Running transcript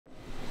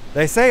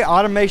They say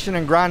automation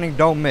and grinding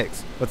don't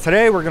mix, but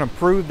today we're going to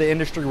prove the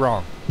industry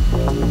wrong.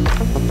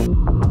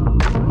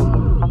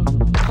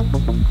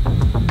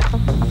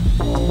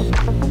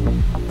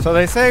 So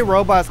they say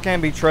robots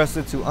can be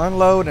trusted to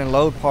unload and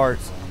load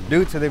parts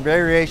due to the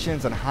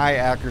variations and high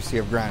accuracy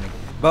of grinding.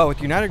 But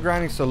with United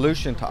Grinding's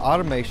solution to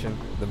automation,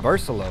 the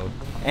Versaload,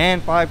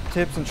 and 5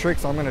 tips and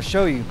tricks I'm going to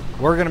show you,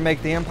 we're going to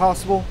make the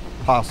impossible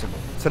possible.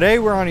 Today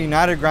we're on a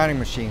United Grinding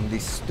machine, the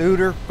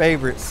Studer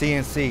Favorit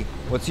CNC.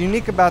 What's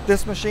unique about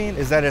this machine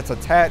is that it's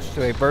attached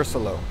to a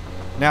Versaload.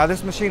 Now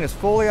this machine is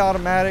fully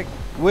automatic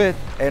with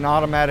an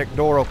automatic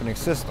door opening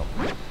system.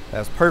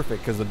 That's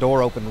perfect because the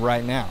door opened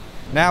right now.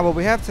 Now what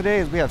we have today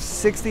is we have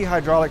 60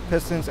 hydraulic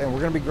pistons and we're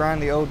going to be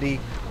grinding the OD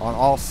on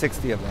all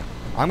 60 of them.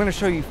 I'm going to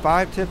show you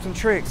 5 tips and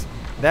tricks.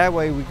 That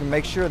way we can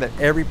make sure that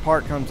every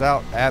part comes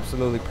out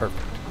absolutely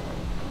perfect.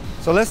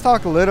 So let's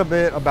talk a little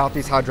bit about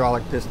these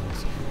hydraulic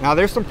pistons. Now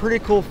there's some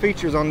pretty cool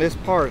features on this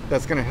part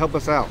that's going to help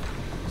us out.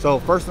 So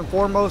first and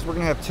foremost, we're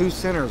going to have 2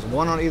 centers,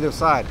 one on either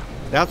side.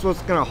 That's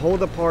what's going to hold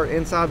the part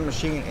inside the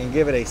machine and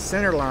give it a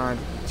center line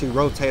to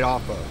rotate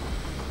off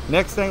of.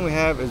 Next thing we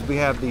have is we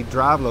have the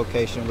drive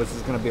location, which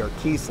is going to be our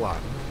key slot.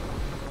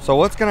 So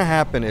what's going to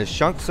happen is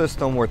shunt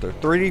system with their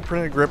 3D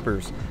printed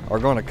grippers are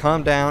going to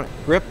come down,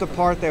 grip the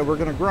part that we're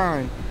going to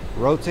grind,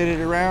 rotate it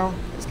around.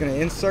 It's going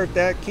to insert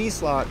that key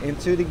slot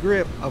into the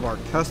grip of our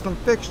custom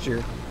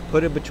fixture,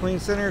 put it between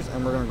centers,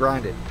 and we're going to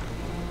grind it.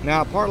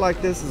 Now a part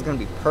like this is going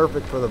to be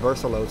perfect for the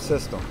Versaload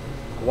system.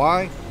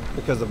 Why?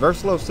 Because the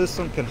Versaload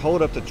system can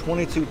hold up to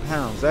 22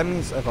 pounds. That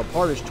means if a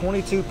part is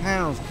 22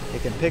 pounds,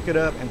 it can pick it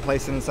up and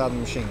place it inside the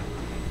machine.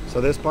 So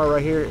this part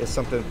right here is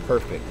something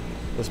perfect,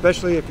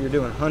 especially if you're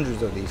doing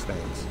hundreds of these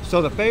things. So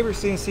the Favorit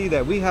CNC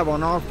that we have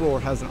on our floor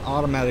has an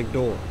automatic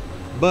door,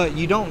 but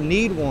you don't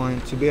need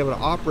one to be able to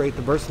operate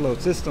the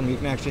Versaload system. You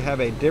can actually have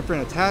a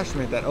different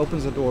attachment that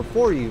opens the door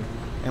for you,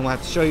 and we'll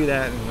have to show you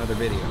that in another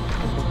video.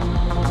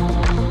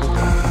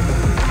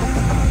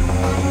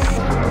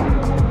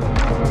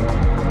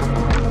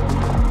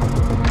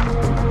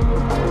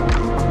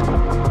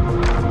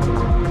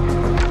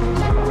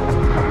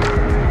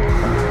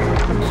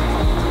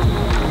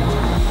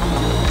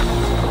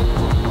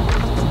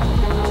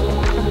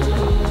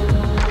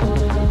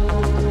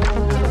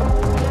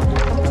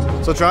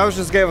 So Travis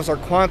just gave us our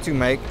Quantum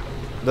make,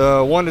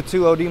 the 1 to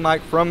 2 OD mic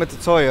from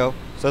Mitutoyo.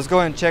 So let's go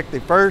ahead and check the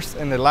first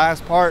and the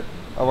last part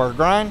of our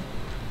grind.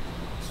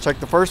 Let's check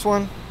the first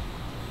one.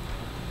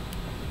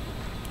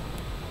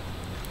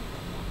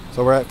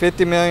 So we're at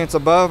 50 millionths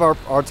above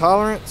our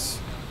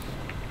tolerance.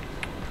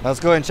 Let's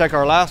go ahead and check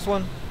our last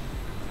one.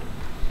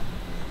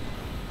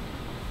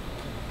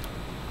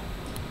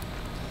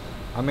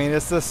 I mean,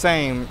 it's the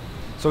same.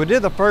 So we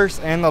did the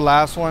first and the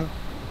last one.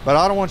 But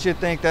I don't want you to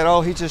think that,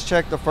 oh, he just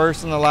checked the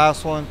first and the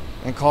last one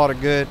and called it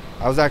good.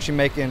 I was actually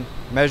making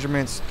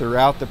measurements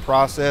throughout the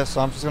process.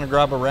 So I'm just gonna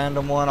grab a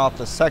random one off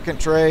the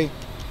second tray.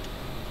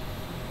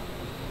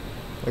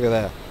 Look at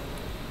that.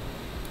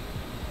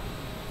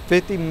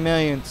 50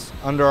 millionths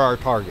under our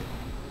target.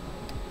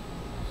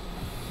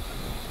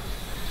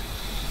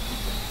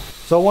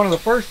 So one of the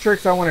first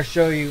tricks I want to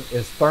show you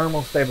is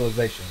thermal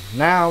stabilization.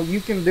 Now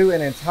you can do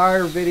an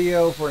entire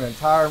video for an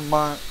entire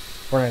month,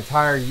 for an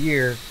entire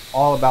year,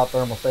 all about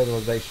thermal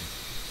stabilization.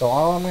 So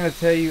all I'm going to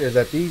tell you is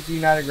that these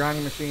United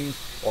Grinding machines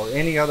or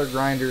any other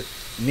grinder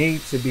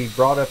need to be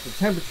brought up to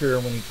temperature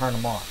when you turn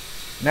them on.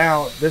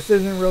 Now this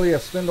isn't really a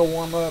spindle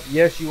warm up.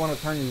 Yes, you want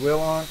to turn your wheel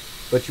on,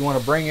 but you want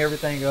to bring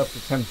everything up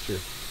to temperature.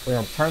 We're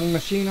going to turn the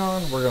machine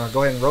on. We're going to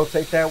go ahead and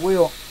rotate that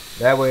wheel.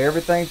 That way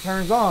everything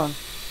turns on,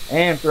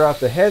 and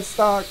throughout the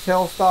headstock,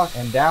 tailstock,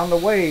 and down the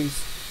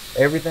waves,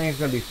 everything's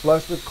going to be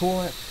flushed with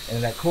coolant,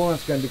 and that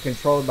coolant's going to be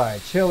controlled by a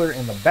chiller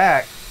in the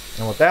back.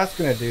 And what that's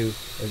going to do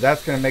is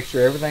that's going to make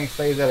sure everything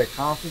stays at a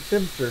constant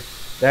temperature.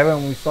 That way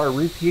when we start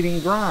repeating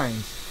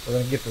grinds, we're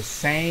going to get the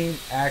same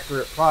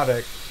accurate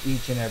product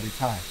each and every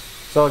time.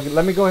 So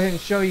let me go ahead and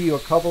show you a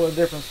couple of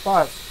different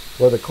spots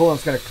where the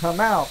coolant's going to come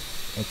out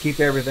and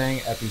keep everything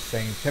at the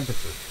same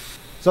temperature.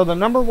 So the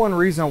number one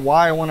reason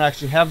why I want to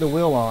actually have the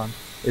wheel on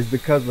is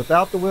because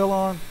without the wheel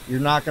on, you're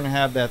not going to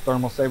have that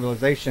thermal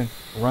stabilization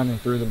running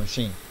through the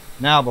machine.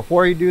 Now,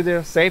 before you do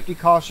this, safety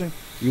caution,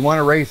 you want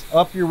to raise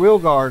up your wheel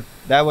guard.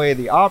 That way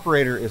the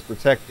operator is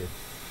protected.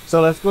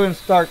 So let's go ahead and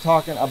start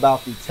talking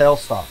about the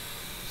tailstock.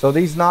 So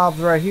these knobs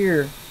right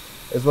here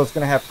is what's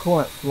going to have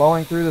coolant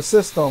flowing through the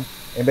system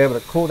and be able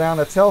to cool down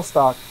the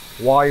tailstock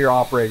while you're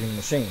operating the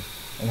machine.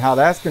 And how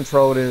that's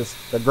controlled is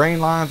the grain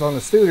lines on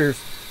the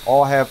Studers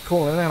all have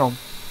coolant in them.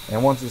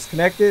 And once it's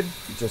connected,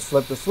 you just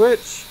flip the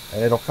switch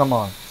and it'll come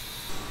on.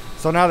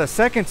 So now the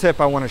second tip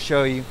I want to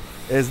show you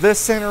is this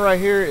center right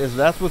here.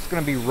 That's what's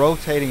going to be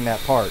rotating that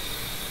part.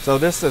 So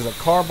this is a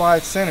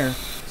carbide center.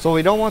 So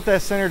we don't want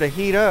that center to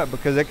heat up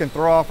because it can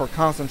throw off our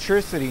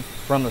concentricity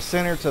from the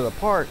center to the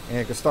part, and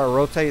it can start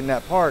rotating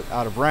that part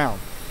out of round.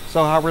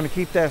 So how we're going to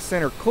keep that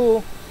center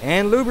cool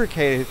and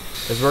lubricated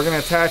is we're going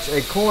to attach a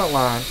coolant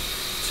line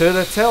to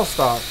the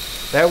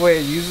tailstock. That way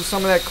it uses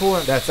some of that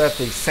coolant that's at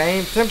the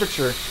same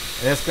temperature,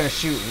 and it's going to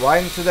shoot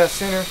right into that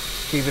center,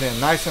 keeping it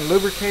nice and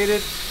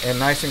lubricated and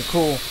nice and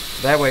cool.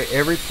 That way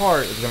every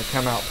part is going to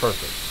come out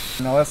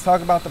perfect. Now let's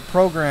talk about the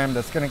program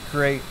that's going to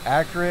create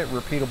accurate,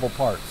 repeatable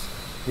parts.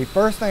 The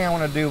first thing I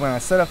want to do when I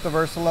set up the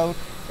Versaload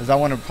is I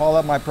want to call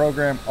up my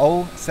program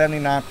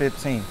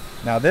 07915.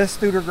 Now this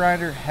Studer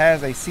grinder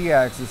has a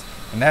C-axis,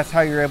 and that's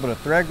how you're able to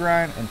thread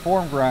grind and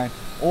form grind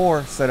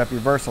or set up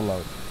your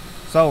Versaload.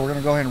 So we're going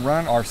to go ahead and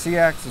run our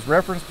C-axis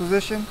reference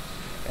position,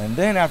 and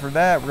then after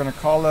that we're going to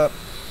call up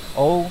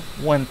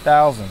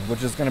 01000,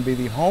 which is going to be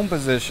the home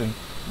position.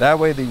 That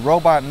way the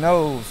robot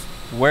knows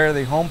where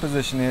the home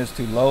position is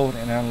to load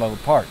and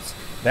unload parts.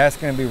 That's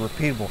going to be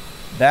repeatable.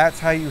 That's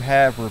how you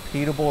have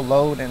repeatable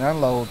load and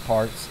unload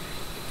parts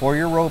for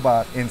your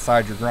robot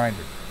inside your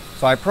grinder.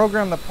 So I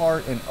programmed the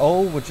part in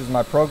O, which is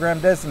my program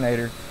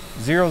designator,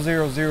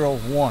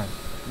 0001.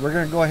 We're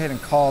going to go ahead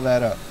and call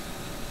that up.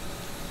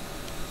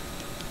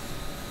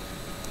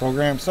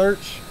 Program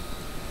search.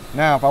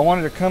 Now if I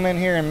wanted to come in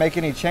here and make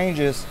any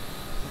changes,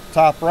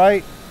 top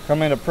right,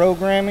 come into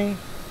programming,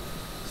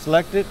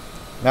 select it.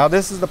 Now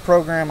this is the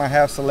program I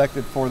have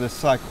selected for this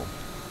cycle.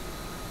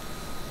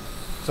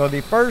 So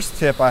the first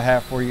tip I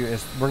have for you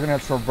is we're going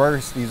to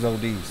traverse these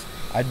ODs.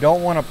 I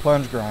don't want to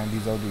plunge grind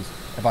these ODs.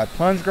 If I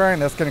plunge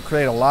grind, that's going to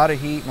create a lot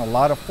of heat and a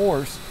lot of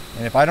force,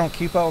 and if I don't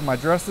keep up with my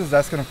dresses,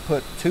 that's going to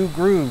put 2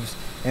 grooves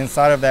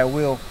inside of that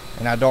wheel,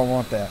 and I don't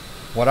want that.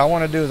 What I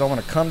want to do is I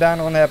want to come down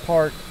on that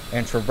part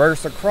and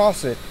traverse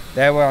across it.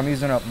 That way I'm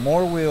using up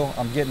more wheel,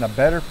 I'm getting a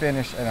better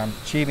finish, and I'm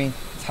achieving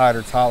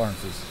tighter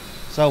tolerances.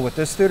 So with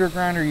this Studer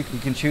grinder, you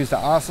can choose to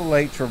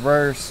oscillate,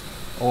 traverse,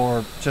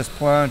 or just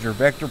plunge or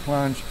vector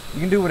plunge.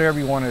 You can do whatever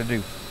you want to do.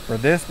 For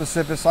this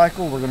specific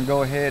cycle, we're going to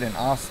go ahead and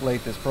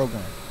oscillate this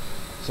program.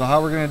 So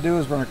how we're going to do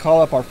is we're going to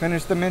call up our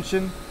finish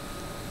dimension.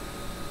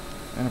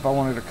 And if I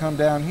wanted to come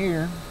down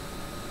here,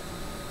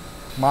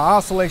 my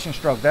oscillation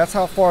stroke, that's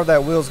how far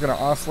that wheel is going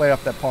to oscillate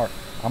up that part.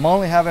 I'm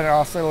only having it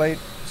oscillate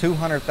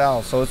 200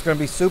 thou, so it's going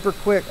to be super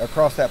quick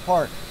across that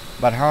part.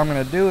 But how I'm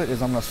going to do it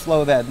is I'm going to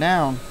slow that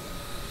down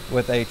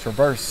with a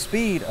traverse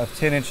speed of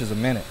 10 inches a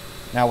minute.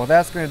 Now what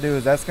that's going to do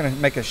is that's going to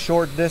make a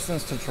short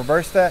distance to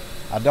traverse that.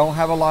 I don't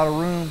have a lot of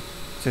room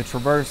to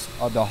traverse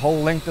the whole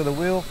length of the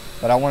wheel,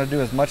 but I want to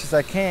do as much as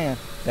I can.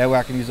 That way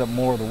I can use up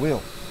more of the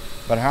wheel.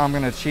 But how I'm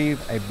going to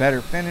achieve a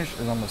better finish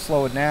is I'm going to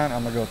slow it down.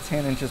 I'm going to go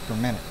 10 inches per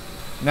minute.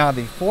 Now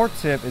the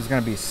fourth tip is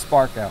going to be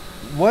spark out.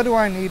 What do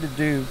I need to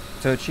do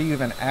to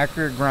achieve an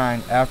accurate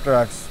grind after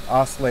I've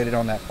oscillated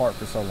on that part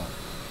for so long?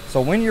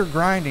 So when you're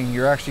grinding,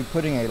 you're actually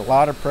putting a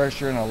lot of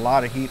pressure and a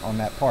lot of heat on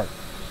that part.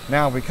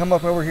 Now if we come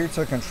up over here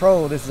to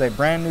control, this is a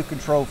brand new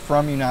control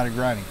from United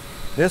Grinding.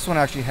 This one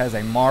actually has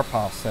a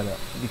Marpole setup.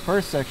 The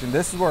first section,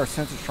 this is where our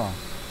sensitron.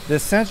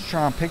 This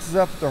sensitron picks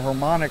up the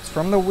harmonics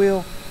from the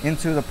wheel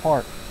into the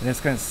part, and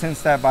it's going to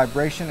sense that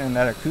vibration and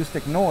that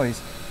acoustic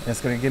noise, and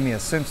it's going to give me a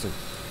sensor.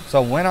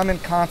 So when I'm in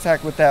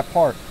contact with that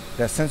part,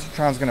 that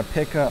sensitron is going to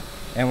pick up,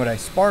 and what a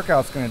spark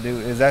out is going to do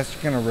is that's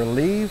going to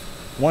relieve,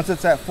 once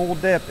it's at full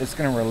depth, it's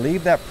going to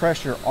relieve that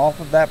pressure off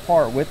of that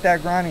part with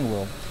that grinding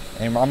wheel,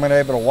 and I'm going to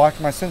be able to watch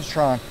my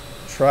sensitron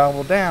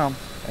travel down,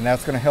 and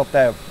that's going to help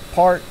that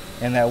part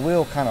and that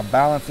wheel kind of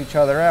balance each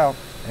other out,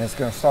 and it's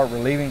going to start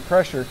relieving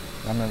pressure,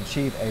 and I'm going to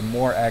achieve a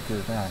more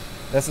accurate grind.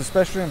 That's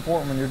especially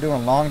important when you're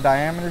doing long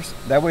diameters.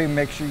 That way you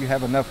make sure you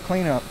have enough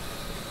cleanup,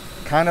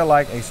 kind of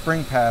like a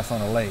spring pass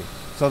on a lathe.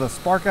 So the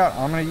spark out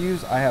I'm going to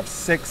use, I have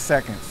 6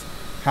 seconds.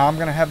 How I'm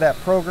going to have that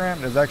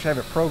programmed is actually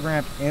have it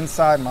programmed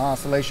inside my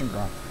oscillation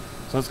grind.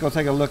 So let's go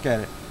take a look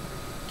at it.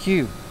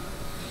 Q.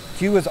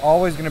 Q is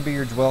always going to be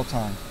your dwell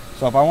time.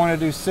 So if I want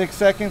to do 6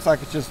 seconds, I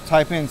could just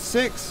type in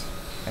 6,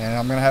 and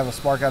I'm going to have a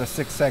spark out of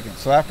 6 seconds.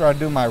 So after I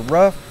do my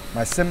rough,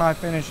 my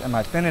semi-finish, and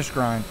my finish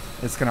grind,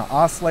 it's going to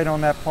oscillate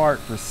on that part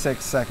for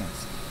 6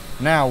 seconds.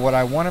 Now what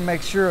I want to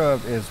make sure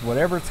of is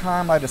whatever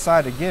time I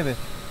decide to give it,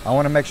 I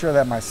want to make sure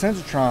that my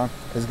sensitron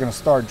is going to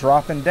start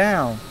dropping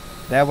down.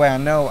 That way I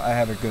know I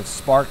have a good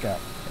spark out.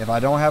 If I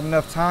don't have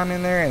enough time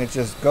in there and it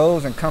just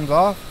goes and comes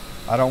off,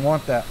 I don't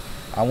want that.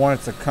 I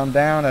want it to come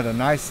down at a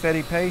nice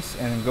steady pace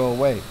and then go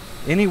away.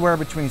 Anywhere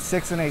between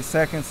 6 and 8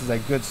 seconds is a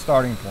good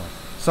starting point.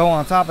 So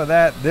on top of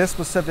that, this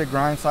specific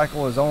grind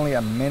cycle is only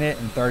 1 minute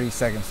and 30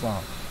 seconds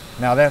long.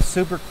 Now that's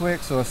super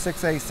quick, so a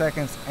 6 to 8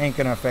 seconds ain't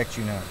gonna affect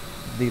you none.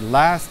 The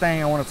last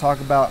thing I want to talk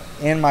about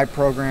in my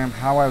program,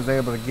 how I was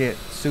able to get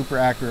super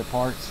accurate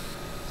parts.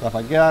 So if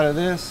I get out of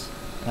this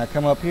and I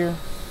come up here,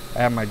 I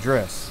have my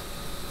dress.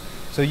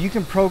 So you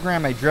can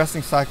program a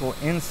dressing cycle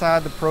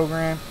inside the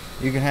program.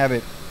 You can have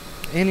it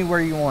anywhere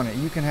you want it.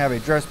 You can have a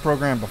dress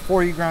program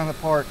before you grind the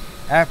part,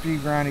 after you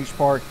grind each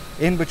part,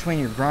 in between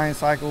your grind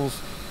cycles,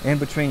 in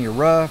between your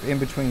rough, in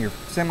between your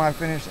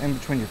semi-finish, in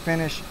between your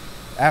finish.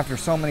 After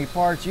so many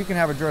parts, you can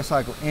have a dress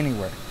cycle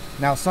anywhere.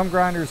 Now some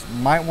grinders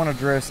might want to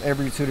dress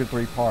every 2 to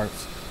 3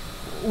 parts,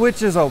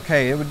 which is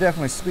okay. It would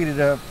definitely speed it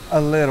up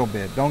a little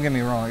bit. Don't get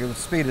me wrong, it would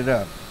speed it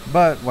up.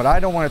 But what I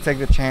don't want to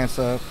take the chance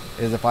of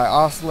is if I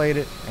oscillate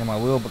it and my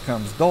wheel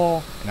becomes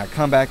dull and I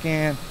come back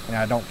in and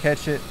I don't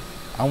catch it,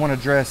 I want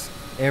to dress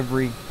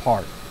every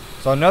part.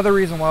 So another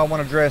reason why I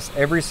want to dress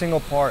every single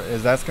part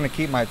is that's going to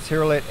keep my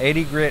Tier-Lit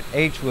 80 grit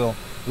H wheel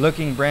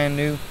looking brand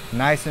new,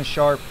 nice and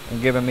sharp,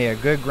 and giving me a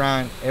good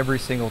grind every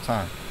single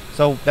time.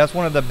 So that's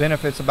one of the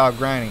benefits about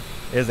grinding,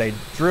 is a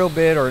drill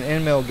bit or an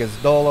end mill gets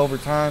dull over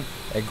time.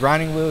 A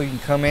grinding wheel, you can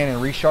come in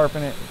and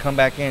resharpen it, and come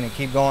back in and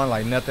keep going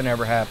like nothing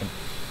ever happened.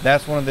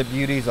 That's one of the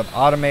beauties of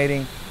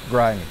automating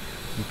grinding.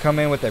 You come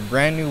in with a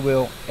brand new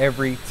wheel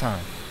every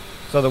time.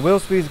 So the wheel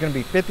speed is going to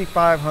be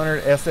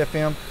 5,500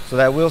 SFM, so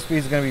that wheel speed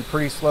is going to be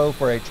pretty slow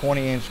for a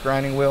 20-inch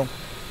grinding wheel.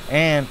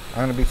 And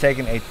I'm going to be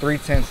taking a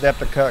 3/10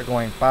 depth of cut,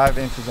 going 5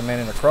 inches a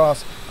minute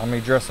across. I'm going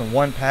to be dressing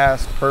one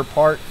pass per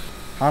part.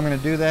 How I'm going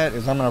to do that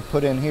is I'm going to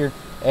put in here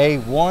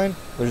A1,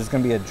 which is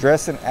going to be a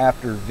dressing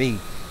after V.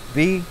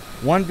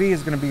 1V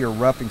is going to be your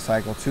roughing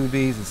cycle,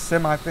 2Vs is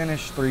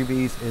semi-finish,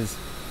 3Vs is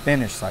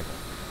finish cycle.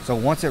 So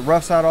once it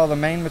roughs out all the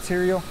main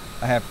material,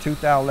 I have 2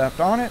 thou left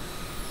on it,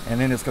 and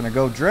then it's going to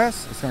go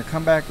dress, it's going to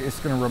come back, it's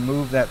going to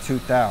remove that 2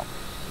 thou.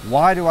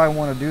 Why do I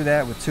want to do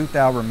that with 2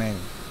 thou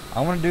remaining?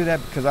 I want to do that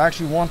because I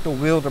actually want the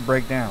wheel to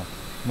break down.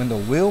 When the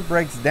wheel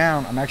breaks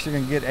down, I'm actually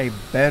going to get a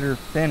better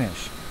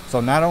finish. So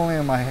not only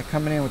am I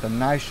coming in with a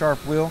nice sharp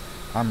wheel,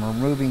 I'm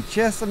removing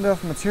just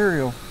enough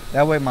material,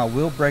 that way my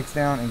wheel breaks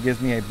down and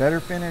gives me a better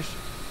finish,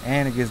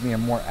 and it gives me a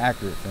more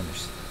accurate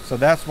finish. So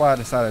that's why I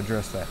decided to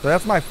dress that. So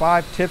that's my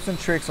 5 tips and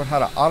tricks on how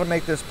to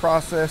automate this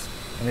process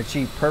and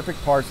achieve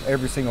perfect parts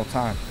every single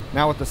time.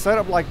 Now with the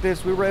setup like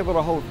this, we were able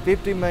to hold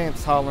 50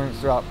 millionths tolerance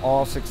throughout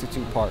all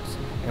 62 parts.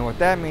 And what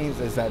that means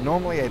is that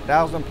normally a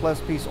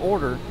 1,000+ piece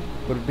order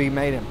would be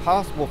made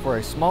impossible for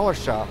a smaller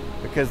shop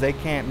because they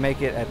can't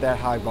make it at that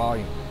high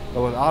volume.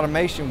 But with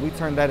automation, we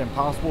turned that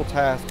impossible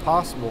task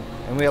possible,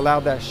 and we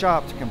allowed that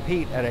shop to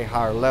compete at a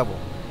higher level.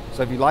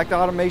 So if you like the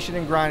automation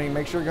and grinding,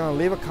 make sure you're going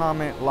to leave a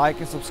comment, like,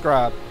 and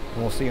subscribe,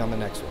 and we'll see you on the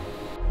next one.